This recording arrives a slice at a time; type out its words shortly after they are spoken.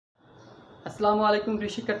আসসালামু আলাইকুম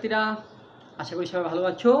প্রিয় শিক্ষার্থীরা, আশা করি সবাই ভালো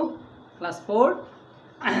আছো। ক্লাস 4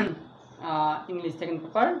 ইংলিশ সেকেন্ড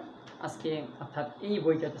পেপার আজকে অর্থাৎ এই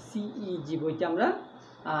বইটা সিইজি বইটা আমরা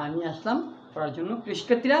নিয়ে আসলাম পড়ার জন্য। প্রিয়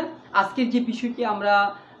শিক্ষার্থীরা, আজকের যে বিষয়টি আমরা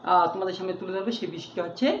তোমাদের সামনে তুলে ধরবো সেই বিষয়টি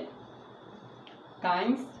হচ্ছে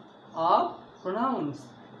kinds of pronouns.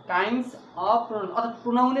 Kinds of pronoun অর্থাৎ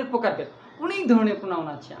প্রোনাউনের প্রকারভেদ। অনেক ধরনের প্রোনাউন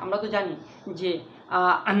আছে। আমরা তো জানি যে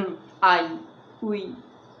I, we,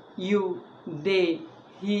 you, they,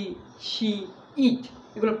 he, she, ইট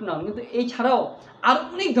এগুলো প্রোনাউন, কিন্তু এই ছাড়াও আরও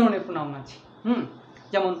অনেক ধরনের প্রোনাউন আছে।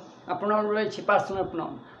 যেমন প্রোনাউন রয়েছে পার্সোনাল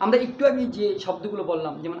প্রোনাউন। আমরা একটু আগে যে শব্দগুলো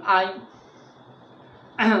বললাম, যেমন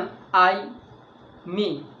I, me,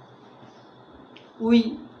 we,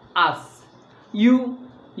 us, you,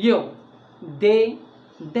 you, they,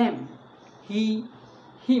 them, he,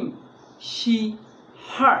 him, she,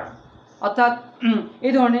 হার, অর্থাৎ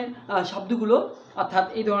এই ধরনের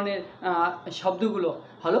শব্দগুলো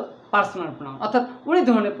হলো পার্সোনাল প্রোনাউন। অর্থাৎ অনেক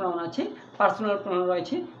ধরনের প্রোনাউন আছে, পার্সোনাল প্রোনাউন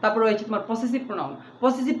রয়েছে। তারপর রয়েছে তোমার পসেসিভ প্রোনাউন।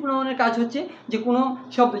 পসেসিভ প্রোনাউনের কাজ হচ্ছে যে কোনো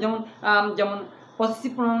শব্দ, যেমন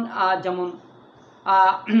পসেসিভ প্রোনাউন যেমন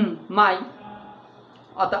মাই,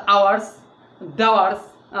 অর্থাৎ hours, দেওয়ার্স,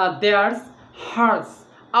 there's, hertz,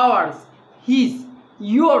 hours, his,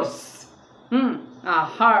 yours,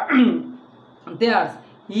 there's,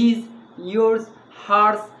 his, yours,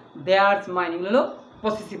 hertz, there's, mine, এগুলো হলো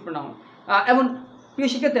পসেসিভ প্রোনাউন। এবং প্রিয়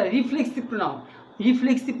শিক্ষার্থীরা, রিফ্লেক্সিভ প্রোনাউন।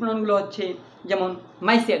 রিফ্লেক্সিভ প্রোনাউনগুলো হচ্ছে যেমন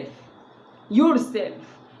my self, your self,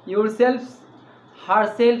 your self, her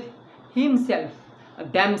self, him self,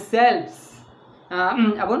 them selves,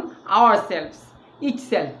 এবং আওয়ার সেলফস, ইট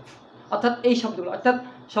self. অর্থাৎ এই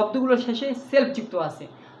শব্দগুলোর শেষে সেলফ যুক্ত আছে।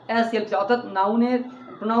 সেলফ অর্থাৎ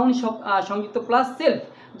প্রোনাউন সংযুক্ত প্লাস সেলফ,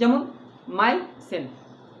 যেমন my self,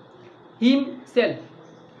 him self,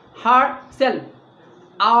 her self,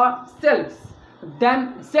 hour selves, them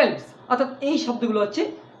selves. অর্থাৎ এই শব্দগুলো হচ্ছে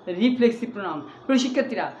রিফ্লেক্সিভ প্রোনাউন। প্রিয়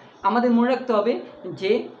শিক্ষার্থীরা, আমাদের মনে রাখতে হবে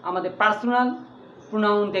যে আমাদের পার্সোনাল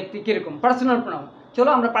প্রোনাউন দেখতে কীরকম। পার্সোনাল প্রোনাউন, চলো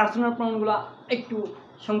আমরা পার্সোনাল প্রোনাউনগুলো একটু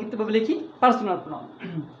সংক্ষিপ্তভাবে লিখি। পার্সোনাল প্রোনাউন,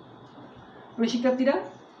 প্রিয় শিক্ষার্থীরা,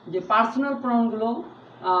 যে পার্সোনাল প্রোনাউনগুলো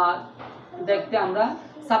দেখতে আমরা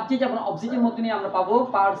সাবজেক্ট এবং অবজেক্টের মধ্যে নিয়ে আমরা পাবো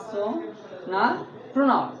পার্সোনাল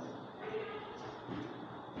প্রোনাউন।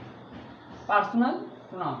 পার্সোনাল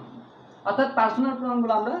প্রোনাউন অর্থাৎ পার্সোনাল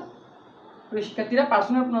প্রোনাউনগুলো আমরা, প্রিয় শিক্ষার্থীরা,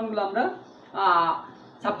 পার্সোনাল প্রোনাউনগুলো আমরা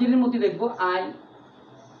সাবজেক্টের মধ্যে দেখব। I,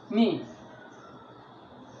 me,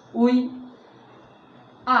 we,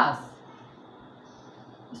 us.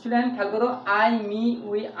 Student খেয়াল করো, আই, মি,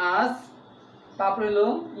 উই, আস। তারপরে হলো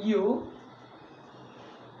you,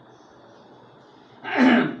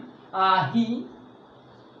 he,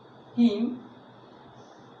 him,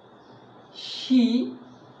 she,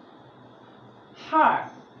 her,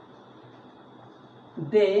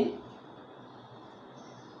 they,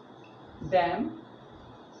 them,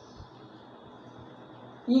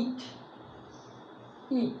 ইট,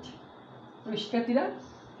 ইট। শিক্ষার্থীরা,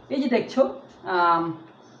 এই যে দেখছো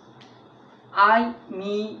I,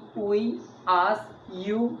 me, we, us,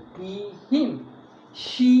 you, he, him,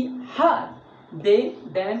 she, her, they,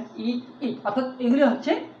 them, ইট, ইট। অর্থাৎ এগুলো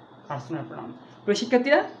হচ্ছে পার্সোনাল প্রোনাউন। প্রিয়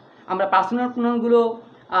শিক্ষার্থীরা, আমরা পার্সোনাল প্রোনাউনগুলো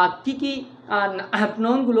কী কী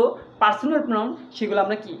প্রোনাউনগুলো পার্সোনাল প্রোনাউন সেগুলো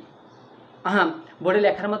আমরা কি বোর্ডে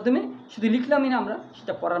লেখার মাধ্যমে শুধু লিখলামই না, আমরা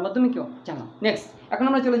সেটা পড়ার মাধ্যমে কেউ জানো। নেক্সট, এখন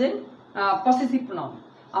আমরা চলে যাই পসেসিভ প্রোনাউন।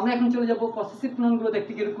 আমরা এখন চলে যাব পসেসিভ প্রোনাউনগুলো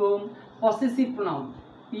দেখতে কীরকম। Possessive pronoun,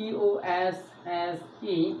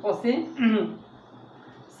 POSSE, possessive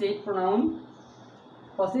pronoun.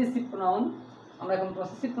 Possessive pronoun, আমরা এখন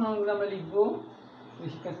পসেসিভ প্রোনাউনগুলো আমরা লিখব।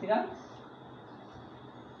 শিক্ষার্থীরা,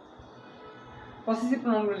 পসেসিভ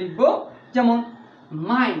প্রোনাউনগুলো লিখব, যেমন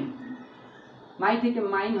মাইন, মাই থেকে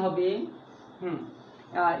মাইন হবে,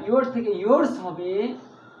 ইয়োর থেকে ইয়োর্স হবে,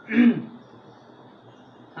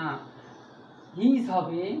 হিজ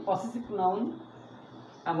হবে পসেসিভ প্রোনাউন,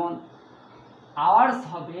 এবং আওয়ার্স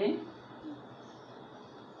হবে,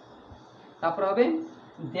 তারপর হবে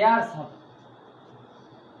দেয়ার্স হবে।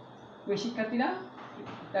 শিক্ষার্থীরা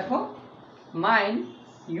দেখো, mine,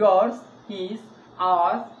 yours, his,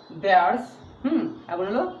 hours, there's, এবং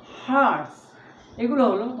হলো হার্স, এগুলো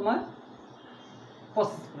হলো তোমার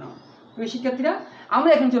পসেসিভ প্রোনাউন। প্রিয় শিক্ষার্থীরা, আমরা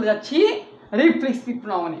এখন চলে যাচ্ছি reflexive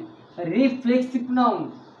প্রোনাউনে। Reflexive pronoun,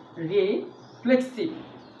 reflexive,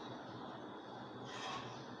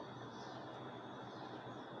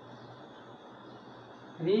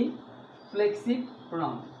 reflexive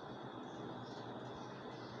pronoun.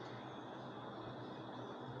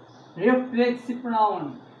 Reflexive pronoun,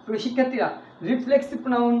 প্রিয় শিক্ষার্থীরা, রিফ্লেক্সিভ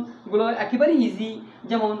প্রোনাউনগুলো একেবারে ইজি।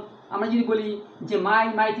 যেমন আমরা যদি বলি যে মাই,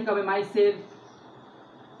 মাই থেকে হবে my self,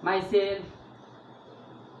 my self.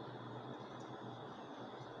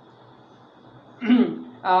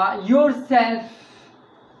 Your self,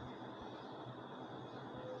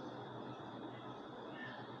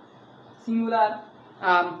 singular.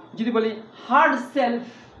 যদি বলি হার সেলফ,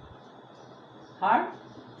 হার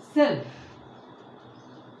সেলফ।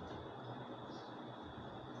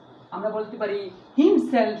 আমরা বলতে পারি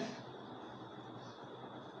হিমসেলফ,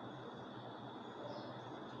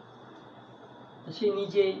 সে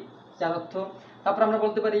নিজে, যার অর্থ। তারপর আমরা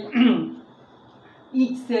বলতে পারি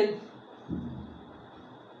ইচ সেলফ।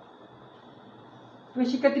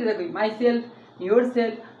 শিক্ষার্থীরা দেখো my self, your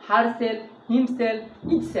self, her self, himself,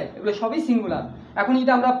 each self, এগুলো সবই সিঙ্গুলার। এখন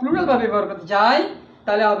যদি আমরা প্লুরাল ভাবে ব্যবহার করতে চাই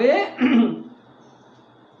তাহলে হবে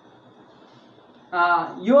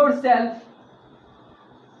yourself,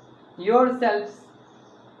 yourselves,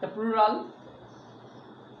 the plural,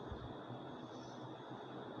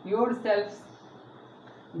 yourselves,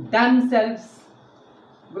 themselves,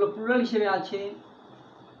 এগুলো প্লুরাল হিসেবে আছে।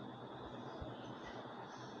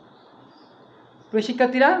 প্রিয়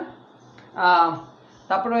শিক্ষার্থীরা,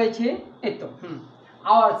 তারপর রয়েছে এই তো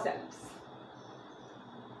ourselves,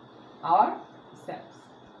 ourselves।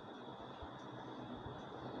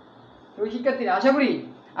 প্রিয় শিক্ষার্থীরা, আশা করি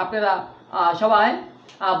আপনারা সবাই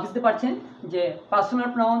বুঝতে পারছেন যে পার্সোনাল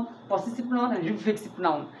প্রনাউন, পসেসিভ প্রনাউন আর রিফ্লেক্সিভ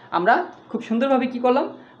প্রনাউন আমরা খুব সুন্দরভাবে কি করলাম,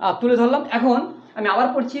 তুলে ধরলাম। এখন আমি আবার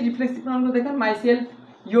পড়ছি রিফ্লেক্সিভ প্রনাউনগুলো। দেখেন my self,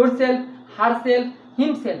 your self, her self,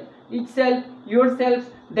 him self, each self, your self,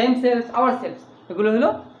 them self, our self, এগুলো হলো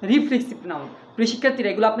রিফ্লেক্সিভ প্রনাউন। প্রিয় শিক্ষার্থীরা,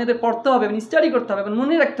 এগুলো আপনাদের পড়তে হবে এবং স্টাডি করতে হবে এবং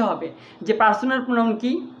মনে রাখতে হবে যে পার্সোনাল প্রনাউন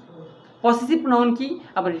কি, পসেসিভ প্রনাউন কি,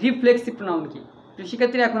 আবার রিফ্লেক্সিভ প্রনাউন কি। প্রিয়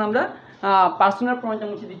শিক্ষার্থীরা, এখন আমরা পার্সোনাল প্রনাউনটা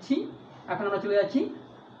মুছে দিচ্ছি। এখন আমরা চলে যাচ্ছি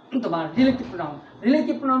তোমার রিলেটিভ প্রনাউন।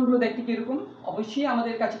 রিলেটিভ প্রনাউনগুলো দেখতে কীরকম অবশ্যই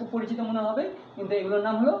আমাদের কাছে খুব পরিচিত মনে হবে, কিন্তু এগুলোর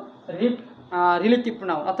নাম হলো রিলেটিভ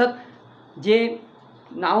প্রনাউন। অর্থাৎ যে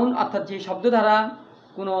নাউন, অর্থাৎ যে শব্দ দ্বারা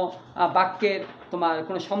কোনো বাক্যের তোমার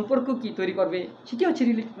কোনো সম্পর্ক কি তৈরি করবে সেটি হচ্ছে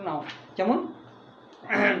রিলেটিভ প্রনাউন। যেমন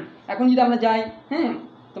এখন যদি আমরা যাই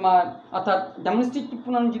তোমার অর্থাৎ ডেমনস্ট্রেটিভ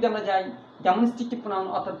প্রনাউন যদি আমরা যাই, ডেমনস্ট্রেটিভ প্রনাউন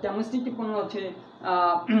অর্থাৎ ডেমনস্ট্রেটিভ প্রনাউন হচ্ছে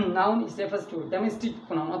noun is refers to demonstrative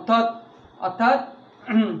pronoun. অর্থাৎ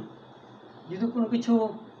যদি কোনো কিছু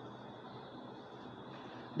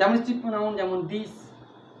ডেমনস্ট্রেটিভ প্রনাউন যেমন দিস,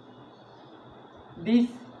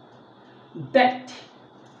 দ্যাট,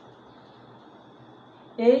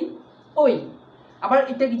 এই, ওই। আবার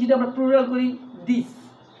এটাকে যদি আমরা প্লুরাল করি দিস,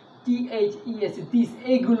 THES, দিস,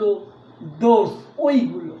 এইগুলো, দোজ,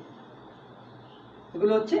 ওইগুলো,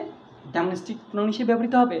 এগুলো হচ্ছে ডেমনস্ট্রেটিভ প্রনাউন হিসেবে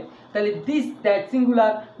ব্যবহৃত হবে। তাহলে this, that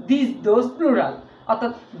singular, this, those plural.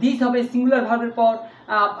 অর্থাৎ দিস হবে সিঙ্গুলার ভার্বের পর,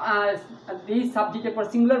 দিস সাবজেক্টের পর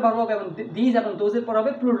সিঙ্গুলার ভার্ব হবে এবং দিস এবং দোজের পর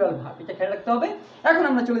হবে প্লুরাল ভার্ব। এটা খেয়াল রাখতে হবে। এখন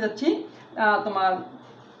আমরা চলে যাচ্ছি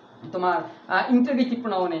তোমার ইন্টারগেটিভ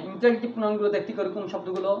প্রনাউনে। ইন্টারগেটিভ প্রনাউনগুলো দেখতে কিরকম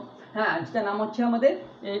শব্দগুলো, যেটার নাম হচ্ছে আমাদের,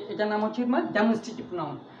 এটার নাম হচ্ছে তোমার demonstrative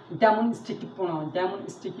pronoun. Demonstrative pronoun,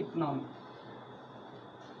 demonstrative pronoun,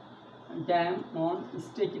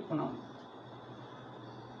 demonstrative pronoun,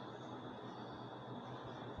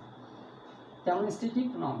 demonstrative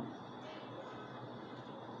pronoun.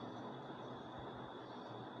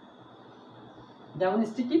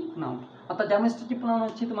 Demonstrative pronoun অর্থাৎ ডেমনস্ট্রেটিভ প্রনাউন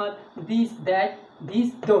হচ্ছে তোমার দিস, দ্যাট, দিস,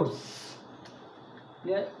 দোজ।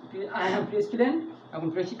 প্রিয় স্টুডেন্ট এবং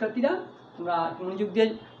প্রিয় শিক্ষার্থীরা, তোমরা মনোযোগ দিয়ে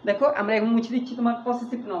দেখো। আমরা এখন মুছে দিচ্ছি তোমার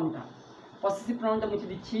পসেসিভ প্রনাউনটা, পসেসিভ প্রনাউনটা মুছে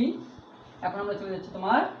দিচ্ছি। এখন আমরা চলে যাচ্ছি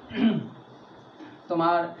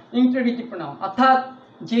তোমার ইন্টারগেটিভ প্রনাউন, অর্থাৎ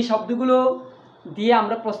যে শব্দগুলো দিয়ে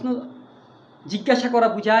আমরা প্রশ্ন জিজ্ঞাসা করা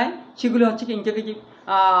বোঝায় সেগুলো হচ্ছে কি ইন্টারগেটিভ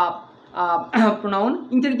প্রনাউন।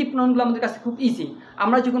 ইন্টারগেটিভ প্রনাউনগুলো আমাদের কাছে খুব ইজি।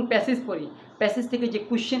 আমরা যখন প্যাসেজ পড়ি, প্যাসেজ থেকে যে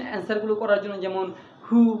কোশ্চেন অ্যান্সারগুলো করার জন্য যেমন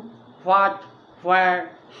হু, হোয়াট, হোয়ার,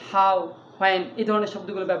 হাউ, হোয়েন এই ধরনের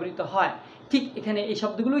শব্দগুলো ব্যবহৃত হয়, ঠিক এখানে এই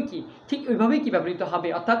শব্দগুলো কি ঠিক ওইভাবেই কি ব্যবহৃত হবে।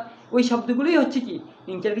 অর্থাৎ ওই শব্দগুলোই হচ্ছে কি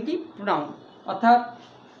ইন্টারগেটিভ প্রনাউন। অর্থাৎ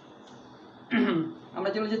আমরা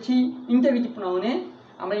চলে যাচ্ছি ইন্টারগেটিভ প্রনাউনে।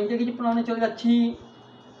 আমরা ইন্টারগেটিভ প্রনাউনে চলে যাচ্ছি।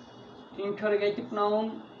 Interrogative pronoun,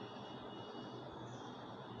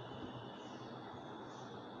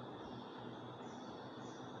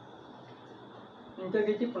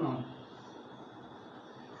 interrogative pronoun.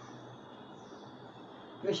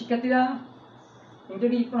 শিক্ষার্থীরা,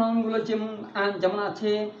 ইন্টারগেটিভ প্রনাউনগুলো যেমন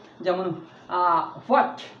আছে, যেমন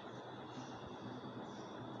হোয়াট,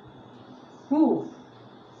 হু,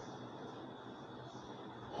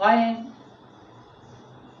 হোয়েন,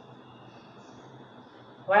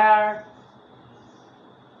 হোয়ার,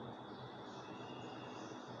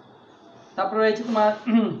 তারপর রয়েছে তোমার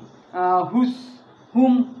হুস,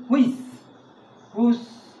 whom, which, whose,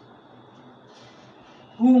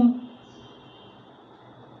 whom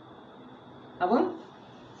এবং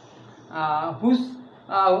whose,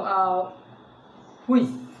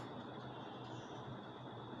 which।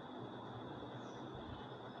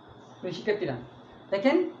 শিক্ষার্থীরা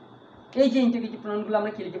দেখেন এই যে ইন্টিগ্রেটিভ প্রোনাউনগুলো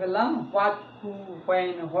আমরা কি লিখে ফেললাম, what, who,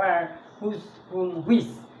 when, where, whose, hmm, which,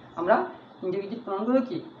 আমরা ইন্টিগ্রেটিভ প্রোনাউনগুলো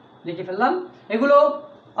কি লিখে ফেললাম। এগুলো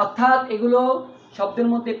অর্থাৎ এগুলো শব্দের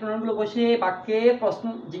মধ্যে প্রোনাউনগুলো বসে বাক্যে প্রশ্ন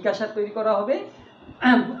জিজ্ঞাসা তৈরি করা হবে,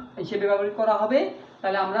 হিসেবে ব্যবহার করা হবে।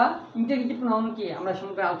 তাহলে আমরা ইন্টিগ্রেটিভ প্রোনাউন কি আমরা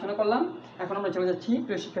সম্পর্কে আলোচনা করলাম। এখন আমরা চলে যাচ্ছি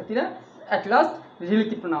প্রিয় শিক্ষার্থীরা at last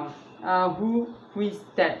relative pronoun, who, which,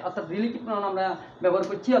 that. অর্থাৎ রিলেটিভ প্রোনাউন আমরা ব্যবহার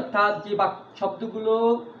করছি, অর্থাৎ যে শব্দগুলো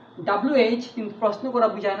WH কিন্তু প্রশ্ন করা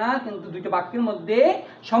বোঝায় না, কিন্তু দুটো বাক্যের মধ্যে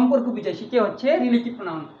সম্পর্ক বোঝায়, সেটা হচ্ছে relative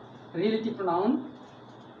pronoun. Relative pronoun,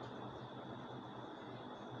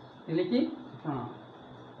 relative pronoun.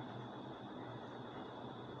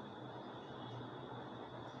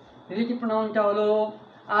 Relative প্রোনাউনটা হলো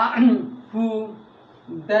হু,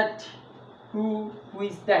 that, who,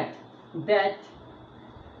 which, that, that,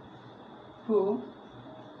 who,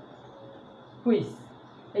 which.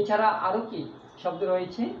 এছাড়া আরও কি শব্দ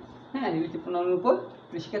রয়েছে হ্যাঁ রিলেটিভ প্রোনাউনের উপর।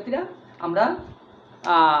 শিক্ষার্থীরা আমরা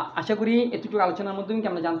আশা করি এতটুকু আলোচনার মাধ্যমে কি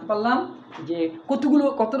আমরা জানতে পারলাম যে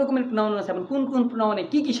কত রকমের প্রোনাউন আছে এবং কোন কোন প্রোনাউনে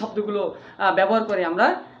কী কী শব্দগুলো ব্যবহার করে আমরা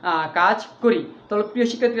কাজ করি। তাহলে প্রিয়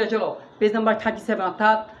শিক্ষার্থীরা চলো পেজ নাম্বার 37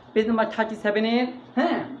 অর্থাৎ পেজ নাম্বার 37-এর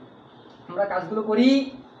হ্যাঁ আমরা কাজগুলো করি।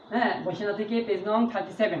 হ্যাঁ বসে না থেকে পেজ নং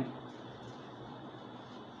 37।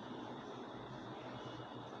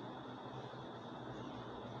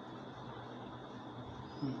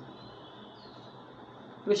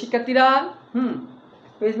 শিক্ষার্থীরা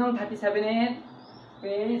পেজ নং 37-এর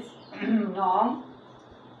পেজ নং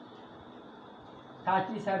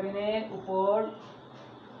 37-এর উপর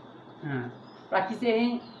প্র্যাকটিস এ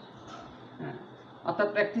অর্থাৎ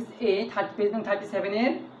প্র্যাকটিস এ পেজ নং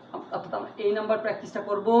 37-এর অর্থাৎ আমরা এই নাম্বার প্র্যাকটিসটা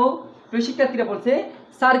করব। প্রিয় শিক্ষার্থীরা বলছে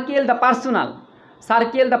circle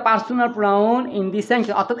the personal pronoun in this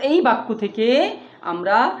sentence. অর্থাৎ এই বাক্য থেকে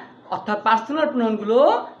আমরা অর্থাৎ পার্সোনাল প্রোনাউনগুলো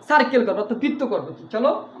সার্কেল করবো অর্থাৎ বৃত্ত করবো।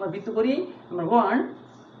 চলো আমরা বৃত্ত করি। নাম্বার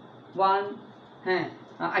ওয়ান হ্যাঁ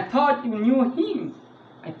I thought you knew him.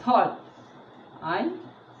 I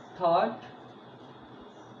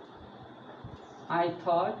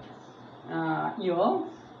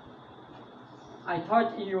thought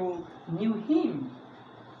you knew him.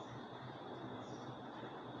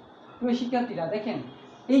 শিক্ষার্থীরা দেখেন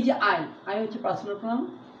এই যে I হচ্ছে পার্সোনাল প্রোনাউন,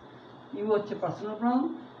 ইউ হচ্ছে পার্সোনাল প্রোনাউন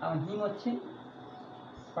আর হিম হচ্ছে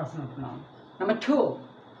personal pronoun. Number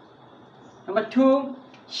two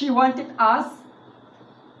she wanted us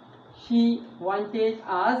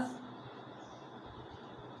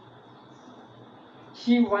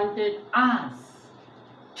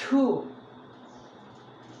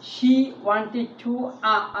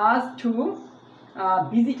to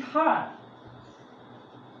visit her.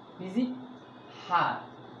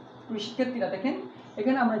 শিক্ষার্থীরা দেখেন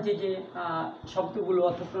এখানে আমরা যে শব্দগুলো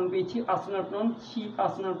অর্থ প্রোনাউন পেয়েছি, personal pronoun, she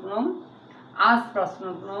personal pronoun, us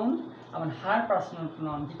personal pronoun এবং her পার্সোনাল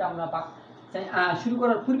প্রোনাউন, যেটা আমরা শুরু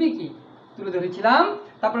করার পূর্বে কি তুলে ধরেছিলাম।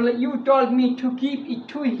 তারপর হলো you told me to give it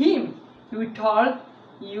to him. You told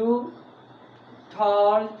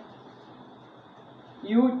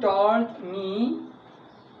me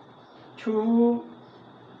to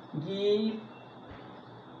give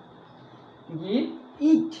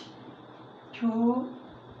it to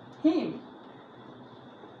him.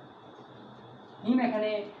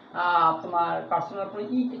 এখানে তোমার পার্সোনাল প্রোনাউন,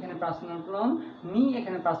 ইট এখানে পার্সোনাল প্রোনাউন, মি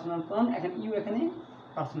এখানে পার্সোনাল প্রোনাউন, এখানে ইউ এখানে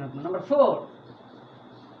personal pronoun. Number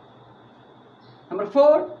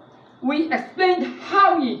four we explained how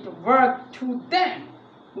it worked to them.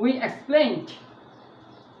 We explained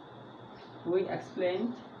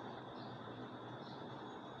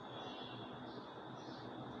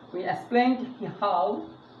how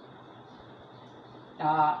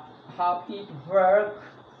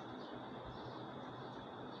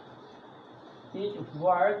it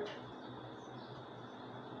worked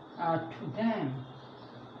to them.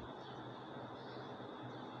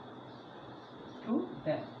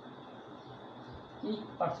 It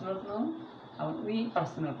personal pronoun and we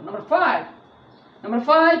personal pronoun. Number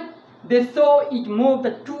five, they saw it move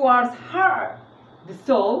towards her. They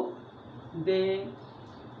saw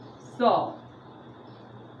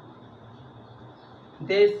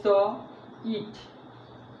it.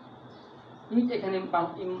 It এখানে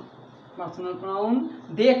personal pronoun,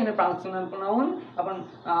 দে এখানে personal pronoun এবং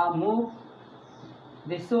move,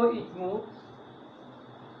 they saw it move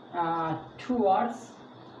towards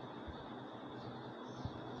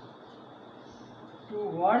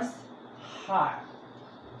towards হার।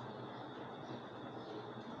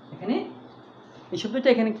 এখানে এই শব্দটা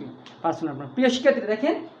এখানে কি personal pronoun. প্রিয় শিক্ষার্থীরা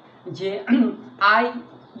দেখেন যে I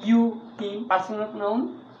U him personal pronoun,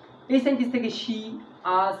 এই সেন্টেন্স থেকে she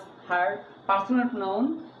us her personal pronoun,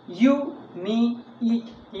 you me it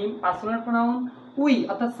him personal pronoun, we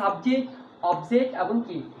অর্থাৎ সাবজেক্ট অবজেক্ট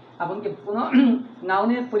এবং কি কোনো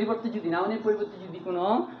নাউনের পরিবর্তে যদি কোনো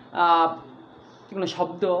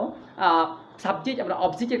শব্দ সাবজেক্ট আমরা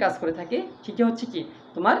অবজেক্টের কাজ করে থাকে সেটা হচ্ছে কি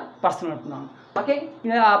তোমার পার্সোনাল প্রনাউন। ওকে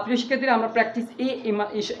প্রিয় শিক্ষার্থীরা, আমরা প্র্যাকটিস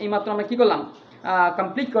এইমাত্র আমরা কী করলাম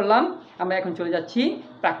কমপ্লিট করলাম। আমরা এখন চলে যাচ্ছি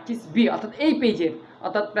প্র্যাকটিস বি অর্থাৎ এই পেজের,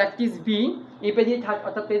 অর্থাৎ প্র্যাকটিস বি এই পেজে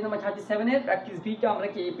অর্থাৎ পেজ নাম্বার 37-এর প্র্যাকটিস বিটা আমরা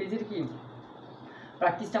কি এই পেজের কি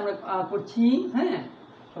প্র্যাকটিসটা আমরা করছি। হ্যাঁ,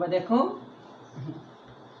 সবাই দেখো,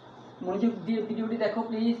 মনোযোগ দিয়ে ভিডিওটি দেখো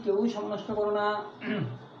প্লিজ, কেউ সময় নষ্ট করো না।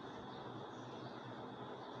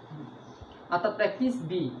 অর্থাৎ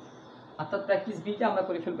প্র্যাকটিস বিটা আমরা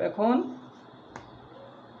করে ফেলবো এখন।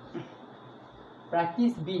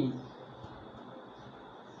 Practice B,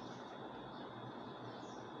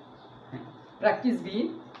 practice B,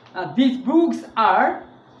 this books are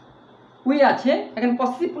we আছে, এখানে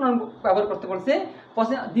পসেসিভ প্রনাউন ব্যবহার করতে বলছে।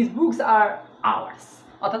 দিস বুকস আর আওয়ার্স,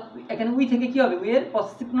 অর্থাৎ এখানে উই থেকে কি হবে, উই এর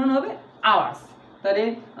পসেসিভ প্রনাউন হবে আওয়ার্স। তাহলে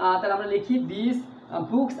আমরা লিখি this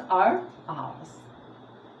books are hours,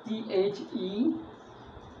 THE,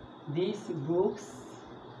 these books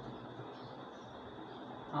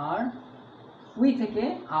are we থেকে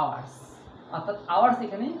ours, অর্থাৎ ours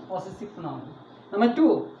এখানে possessive pronoun. Number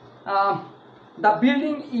 2, the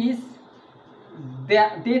building is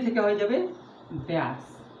they থেকে হয়ে যাবে theirs,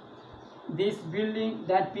 this building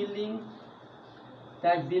that building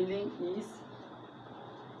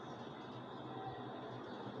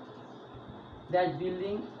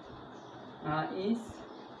is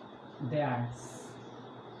theirs,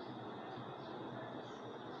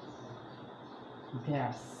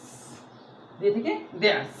 they থেকে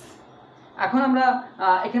theirs। এখন আমরা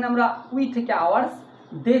এখানে আমরা উই থেকে আওয়ার্স,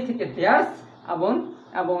 দে থেকে theirs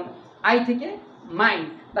এবং আই থেকে mine.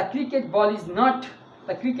 the cricket ball is not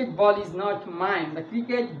mine, the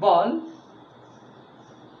cricket ball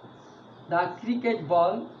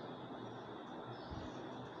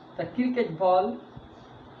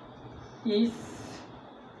is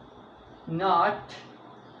not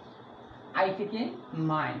I থেকে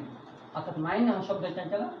মাইন, অর্থাৎ মাইন শব্দটা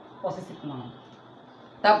একটা পসেসিভ প্রনাউন।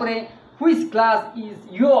 তারপরে which glass is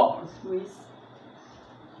yours,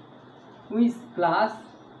 which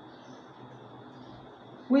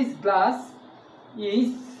glass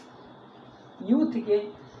is you থেকে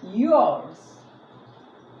yours।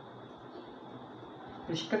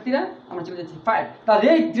 শিক্ষার্থীরা আমরা চলে যাচ্ছি 5, the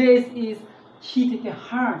red dress is she থেকে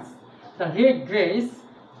hers, the red dress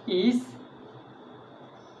is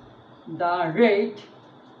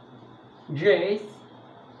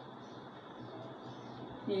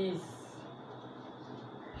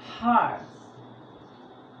hers।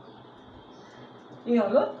 এই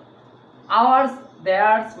হলো ours,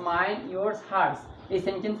 theirs, mine, yours, hers এই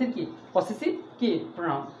সেন্টেন্সের কি পসেসিভ কি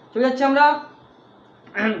প্রনাউন। চলে যাচ্ছি আমরা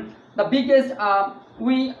the biggest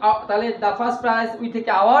we তাহলে the first prize we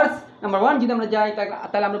থেকে ours, নাম্বার 1 যদি আমরা যাই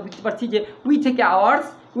তাহলে আমরা বুঝতে পারছি যে we থেকে ours,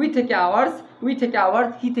 he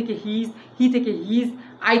থেকে his,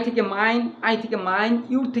 I থেকে mine,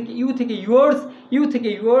 you থেকে yours,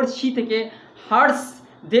 she থেকে hers,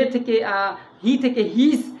 they থেকে he থেকে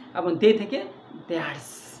his এবং they থেকে theirs।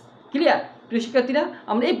 ক্লিয়ার প্রিয় শিক্ষার্থীরা,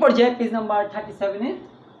 আমরা এই পর্যায়ে page number 37-এর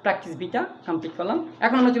practice beta complete করলাম।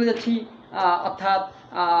 এখন আমরা চলে যাচ্ছি অর্থাৎ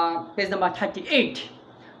পেজ নাম্বার 38,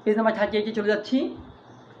 পেজ নাম্বার 38-এ চলে যাচ্ছি,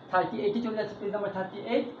 পেজ নাম্বার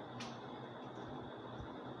 38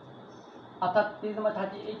 অর্থাৎ পেজ নাম্বার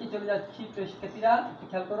 38-এ চলে যাচ্ছি। প্রিয় শিক্ষার্থীরা একটু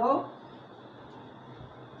খেয়াল করো,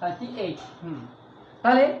 38।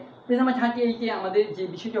 তাহলে পেজ নাম্বার 38-এ আমাদের যে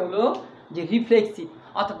বিষয়টা হলো যে রিফ্লেক্সিভ,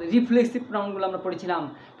 অর্থাৎ রিফ্লেক্সিভ প্রনাউনগুলো আমরা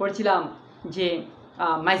পড়েছিলাম যে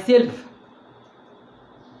myself,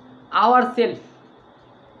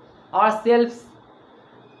 ourselves,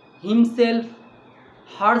 himself,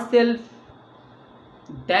 herself,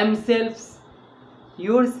 themselves,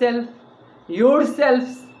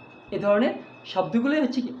 yourselves এই ধরনের শব্দগুলোই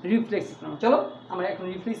হচ্ছে কি রিফ্লেক্সিভ প্রনাউন। চলো আমরা এখন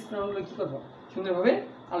রিফ্লেক্সিভ প্রনাউনগুলো কী করবো সুন্দরভাবে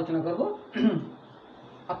আলোচনা করব।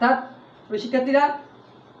 অর্থাৎ শিক্ষার্থীরা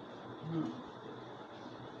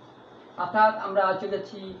আমরা চলে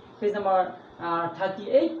যাচ্ছি page number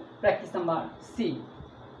 38 practice number C.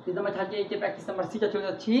 Page number 38-এ practice number সিটা চলে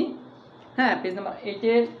যাচ্ছি। হ্যাঁ, page number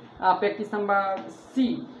 8-এর practice number C,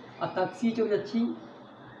 অর্থাৎ সি চলে যাচ্ছি।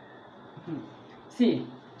 সি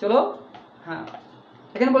চলো। হ্যাঁ,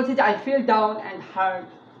 এখানে বলছে যে I fail down and heart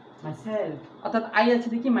my self, অর্থাৎ আই আছে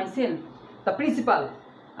দেখি my self, the principal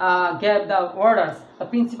gave the orders, the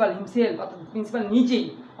principal himself, অর্থাৎ প্রিন্সিপাল নিজেই,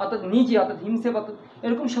 অর্থাৎ হিমসেলফ, অর্থাৎ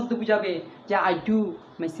এরকম শব্দ বুঝাবে যে আই ডু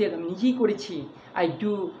মাই সেলফ, আমি নিজেই করেছি, I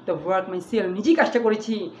do the work my self, নিজেই কাজটা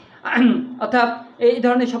করেছি। অর্থাৎ এই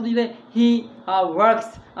ধরনের শব্দ দিলে হি ওয়ার্কস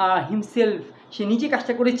হিমসেলফ, সে নিজেই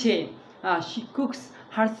কাজটা করেছে, শি কুকস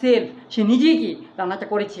হারসেলফ, সে নিজেই কি রান্নাটা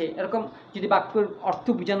করেছে, এরকম যদি বাক্যের অর্থ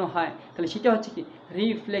বোঝানো হয় তাহলে সেটা হচ্ছে কি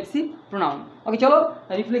রিফ্লেক্সিভ প্রোনাউন। ওকে, চলো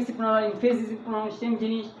রিফ্লেক্সিভ প্রোনাউন ইনফেসিভ প্রোনাউন সেম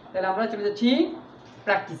জিনিস। তাহলে আমরা চলে যাচ্ছি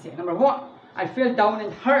প্র্যাকটিসে। Number 1, I fell down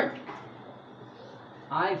and hurt.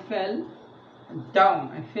 I fell down.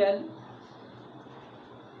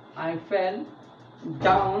 I fell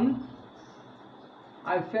down.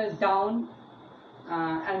 I fell down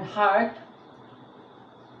and hurt.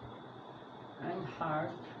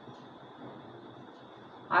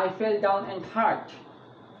 I fell down and hurt.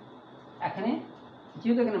 এখানে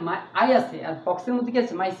যেহেতু এখানে আই আছে আর বক্সের মধ্যে কি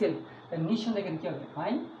আছে মাই সেলফ, তার নিঃসন্দেহে এখানে কি হবে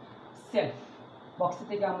মাই সেলফ। বক্সের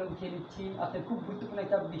থেকে আমরা উঠিয়ে নিচ্ছি। অর্থাৎ খুব গুরুত্বপূর্ণ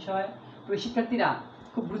একটা বিষয়, তো শিক্ষার্থীরা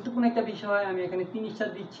খুব গুরুত্বপূর্ণ একটা বিষয়, আমি এখানে 3 স্টার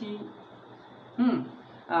দিচ্ছি।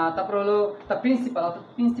 তারপর হলো দ্য প্রিন্সিপাল, অর্থাৎ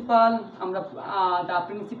প্রিন্সিপাল, আমরা the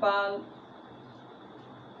principal,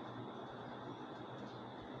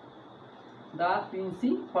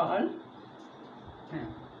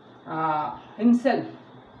 himself,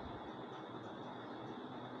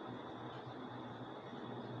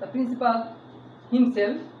 the principal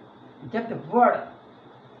himself gave the word,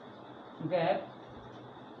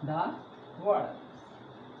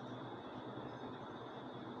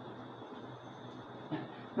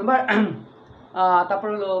 number তারপর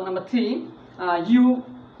হলো number 3, you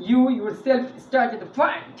yourself started the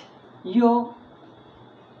fight. You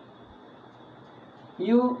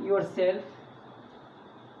yourself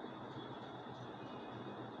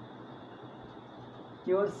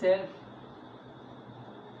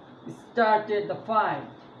started the fight.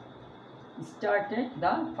 Started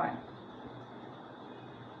the fight.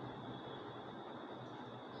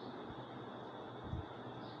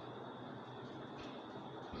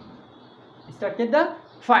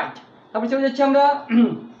 তারপরে চলে যাচ্ছি আমরা।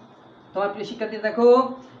 তোমার প্রিয় শিক্ষার্থী দেখো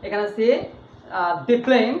এখানে আছে they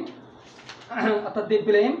blamed, অর্থাৎ they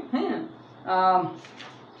blame, হ্যাঁ,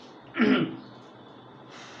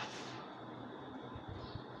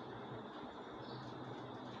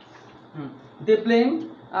 they blamed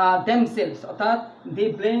themselves, অর্থাৎ they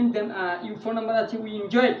blamed them, you phone number আছে we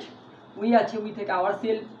enjoyed, we আছে we থেকে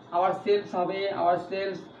ourselves হবে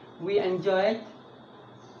ourselves, we enjoyed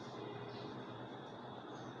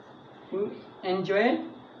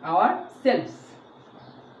ourselves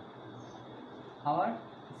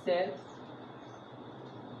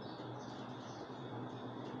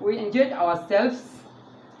we enjoyed ourselves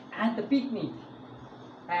at the picnic.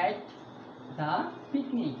 At the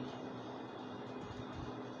picnic.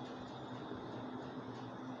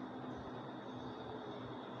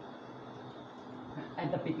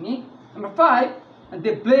 Number 5,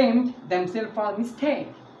 they blamed themselves for a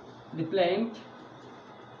mistake. They blamed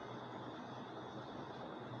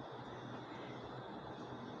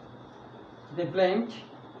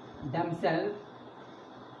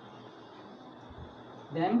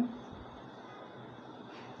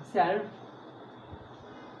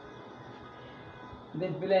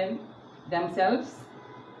themselves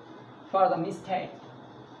for the mistake.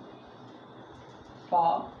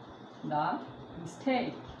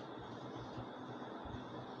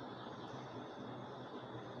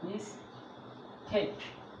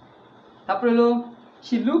 তারপর হলো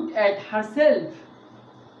she looked at herself.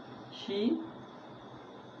 She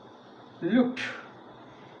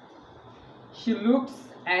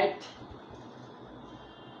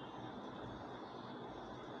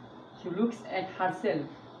looks at herself.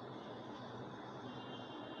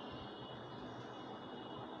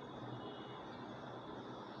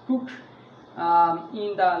 Cook in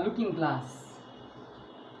the looking glass.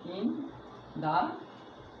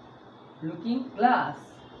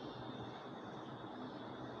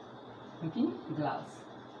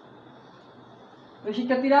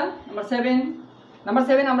 শিক্ষার্থীরা number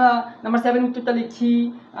 7 আমরা number 7 উত্তরটা লিখছি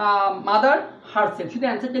mother herself, শুধু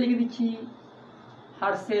অ্যান্সারটা লিখে দিচ্ছি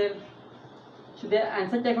হারসেলফ, শুধু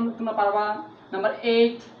অ্যান্সারটা এখন তোমরা পারবা। নাম্বার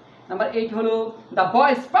 8 হলো দ্য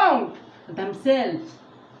বয়েজ ফাউন্ড themselves,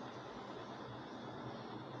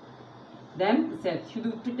 শুধু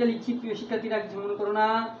উত্তরটা লিখছি প্রিয় শিক্ষার্থীরা, কিছু মনে করো না।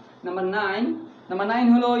 নাম্বার 9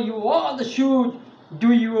 হলো you all the should do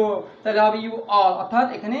your, তাহলে হবে ইউ অল, অর্থাৎ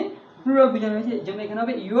এখানে প্লুরাল বোঝানো হয়েছে, এর জন্য এখানে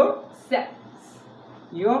হবে your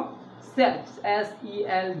yourselves,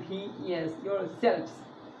 S-E-L-V-E-S, yourselves.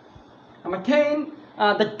 Number 10,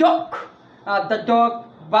 the dog,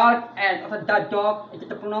 bark at, অর্থাৎ the dog, এটা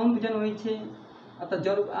একটা প্রোনাউন বোঝানো হয়েছে, অর্থাৎ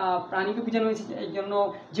প্রাণীকে বোঝানো হয়েছে, এর জন্য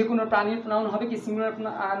যে কোনো প্রাণীর প্রোনাউন হবে কি সিঙ্গুলার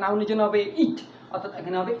নাউনের জন্য হবে ইট, অর্থাৎ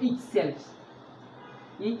এখানে হবে itself।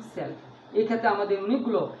 এই ক্ষেত্রে আমাদের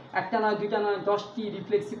অনেকগুলো, একটা নয়, দুইটা নয়, 10টি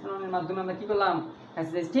রিফ্লেক্সিভ প্রোনাউনের মাধ্যমে আমরা কি করলাম,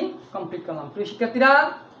 এক্সারসাইজটি কমপ্লিট করলাম। প্রিয় শিক্ষার্থীরা,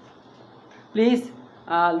 please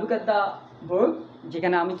look at the board,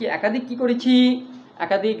 যেখানে আমি কি একাধিক কি করেছি,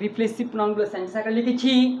 একাধিক রিফ্লেক্সিভ প্রোনাউনগুলো সেন্টেন্স আকারে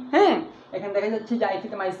লিখেছি। হ্যাঁ, এখানে দেখা যাচ্ছে যে আই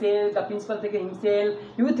থেকে মাইসেলফ, দ্য প্রিন্সিপাল থেকে হিমসেলফ,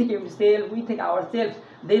 ইউ থেকে ইউরসেলফ, উই থেকে আওয়ারসেলফ,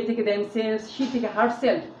 দে থেকে দেমসেলফ, শি থেকে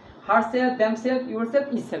হারসেলফ, দেমসেলফ, ইউরসেলফ,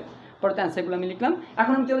 ইসেলফ। পরে অ্যান্সারগুলো আমি লিখলাম।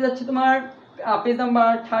 এখন আমি চলে যাচ্ছি তোমার পেজ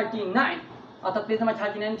নাম্বার 39, অর্থাৎ পেজ নাম্বার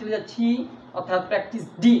 39 চলে যাচ্ছি, অর্থাৎ প্র্যাকটিস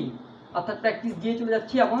ডি, চলে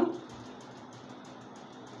যাচ্ছি। এখন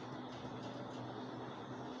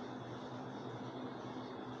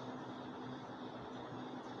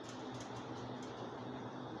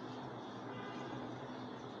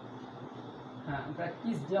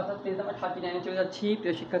প্র্যাকটিস ডি, অর্থাৎ পেজ নাম্বার 39 চলে যাচ্ছি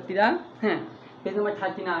প্রিয় শিক্ষার্থীরা। হ্যাঁ, পেজ নাম্বার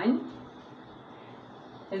 39,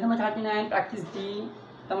 প্র্যাকটিস ডি,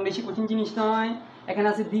 তেমন বেশি কঠিন জিনিস নয়। এখানে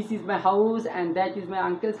আছে this is my house and that is my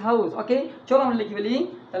uncle's house. ওকে, চলো আমরা লিখে ফেলি।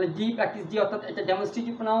 তাহলে ডি, প্র্যাকটিস ডি, অর্থাৎ এটা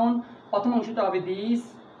ডেমনস্ট্রেটিভ প্রোনাউন। প্রথম অংশটা হবে this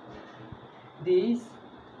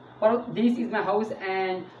is my house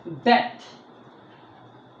and that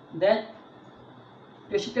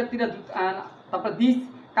প্রিয় শিক্ষার্থীরা। তারপর দিস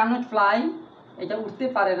ক্যানট ফ্লাই, এটা উঠতে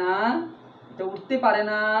পারে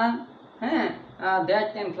না, হ্যাঁ। দ্যাট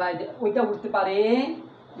ক্যান ফ্লাই, ওইটা উঠতে পারে।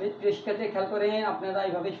 শিক্ষার্থী খেয়াল করেন, আপনারা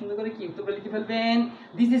এইভাবে সুন্দর করে কি উত্তর লিখে ফেলবেন।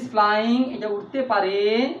 দিস ইজ ফ্লাইং, এটা উঠতে পারে,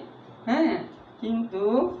 হ্যাঁ, কিন্তু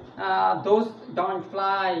দোজ ডোন্ট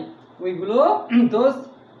ফ্লাই, ওইগুলো দোজ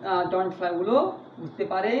ডোন্ট ফ্লাই, ওগুলো উঠতে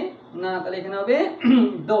পারে না। তাহলে এখানে হবে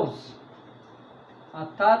দোজ,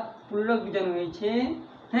 অর্থাৎ প্লুরাল বোঝানো হয়েছে।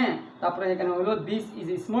 হ্যাঁ, তারপরে এখানে হলো this is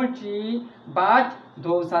a small tree but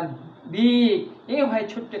those are big, এই হয়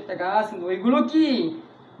ছোট্ট একটা গাছ কিন্তু ওইগুলো কি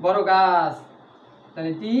বড় গাছ।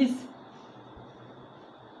 তাহলে দিস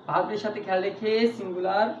ভার্বের সাথে খেয়াল রেখে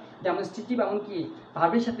সিঙ্গুলার ডেমনস্ট্রেটিভ, এমনকি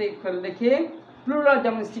ভার্বের সাথে খেয়াল রেখে প্লুরাল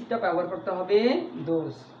ডেমনস্ট্রেটিভটা ব্যবহার করতে হবে,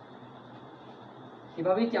 দোজ।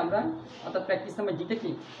 এভাবেই কি আমরা, অর্থাৎ প্র্যাকটিস নাম্বার যেটা কি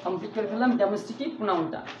কমপ্লিট করে ফেললাম, ডেমনস্ট্রেটিভ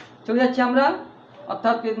প্রোনাউনটা। চলে যাচ্ছি আমরা,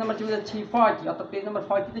 অর্থাৎ পেজ নাম্বার চলে যাচ্ছি 40, অর্থাৎ পেজ নাম্বার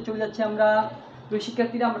 40 তে চলে যাচ্ছি আমরা। তো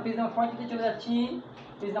শিক্ষার্থীরা, আমরা পেজ নাম্বার 40 তে চলে যাচ্ছি।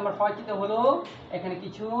 পেজ নাম্বার 40 তে হলো এখানে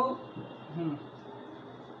কিছু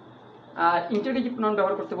আর ইন্টারোগেটিভ প্রোনাউন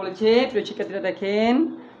ব্যবহার করতে বলেছে। প্রিয় শিক্ষার্থীরা দেখেন,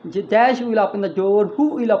 যে dash will open the door, who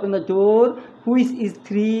will open the door, which is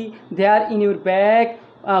 3 there in your bag,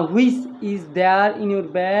 which is there in your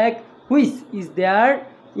bag, which is there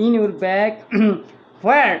in your bag,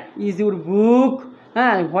 where is your book,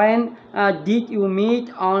 when did you meet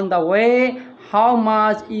on the way, how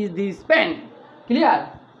much is this pen? Clear?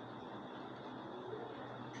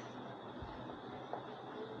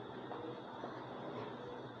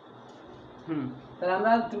 তাহলে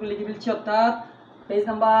আমরা উত্তরগুলো লিখে ফেলছি, অর্থাৎ page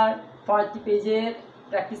number 40 পেজের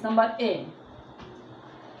practice number A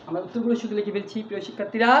আমরা উত্তরগুলো শুধু লিখে ফেলছি। প্রিয়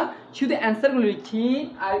শিক্ষার্থীরা, শুধু অ্যান্সারগুলো লিখছি,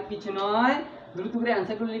 আর কিছু নয়, দ্রুত করে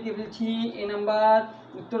অ্যান্সারগুলো লিখে ফেলছি। এ নাম্বার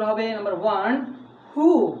উত্তর হবে নাম্বার 1 হু,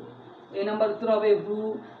 এ নাম্বার উত্তর হবে হু।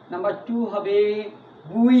 নাম্বার 2 হবে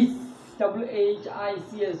হুইচ,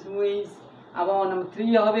 WHICS, হুইচ। এবং নাম্বার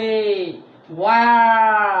 3 হবে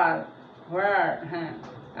ওয়ার, হ্যাঁ।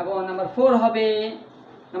 এবং নাম্বার 4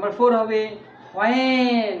 হবে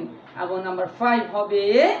হোয়েন। এবং নাম্বার 5 হবে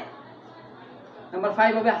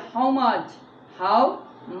হাউ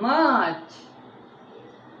মাচ,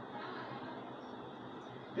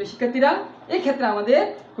 প্রিয় শিক্ষার্থীরা, এই ক্ষেত্রে আমাদের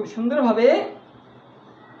খুব সুন্দরভাবে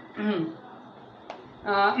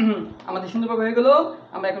হয়ে গেল।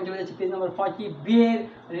 আমরা এখন চলে যাচ্ছি পেজ নাম্বার 40 বি এর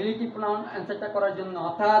রিলেটিভ প্রোনাউন অ্যান্সারটা করার জন্য।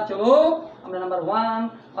 অর্থাৎ চলো আমরা নাম্বার 1,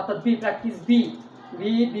 অর্থাৎ B, practice B.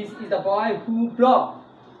 This is the boy who Brock,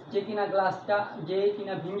 যে কিনা গ্লাসটা, যে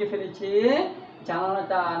কিনা ভেঙে ফেলেছে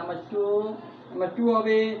জানালাটা। নাম্বার 2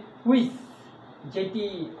 হবে হুইচ, যেটি,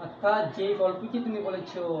 অর্থাৎ যে গল্পটি তুমি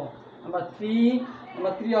বলেছো। নাম্বার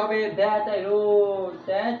 3 হবে দ্যাট আই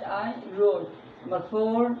রোড। নাম্বার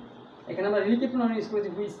 4, এখানে আমরা রিলেটিভ প্রোনাউন ইউজ করেছি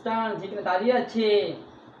হুইচ স্ট্যান্ডস, যেখানে দাঁড়িয়ে আছে,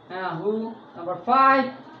 হ্যাঁ, হু। Number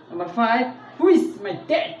 5 which my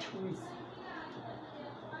dad, which.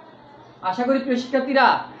 আশা করি প্রিয় শিক্ষার্থীরা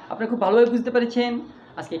আপনারা খুব ভালোভাবে বুঝতে পেরেছেন।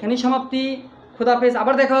 আজকে এখানেই সমাপ্তি। খোদা হাফেজ,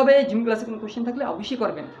 আবার দেখা হবে। জিম ক্লাসে কোনো কোশ্চেন থাকলে অবশ্যই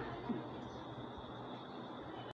করবেন।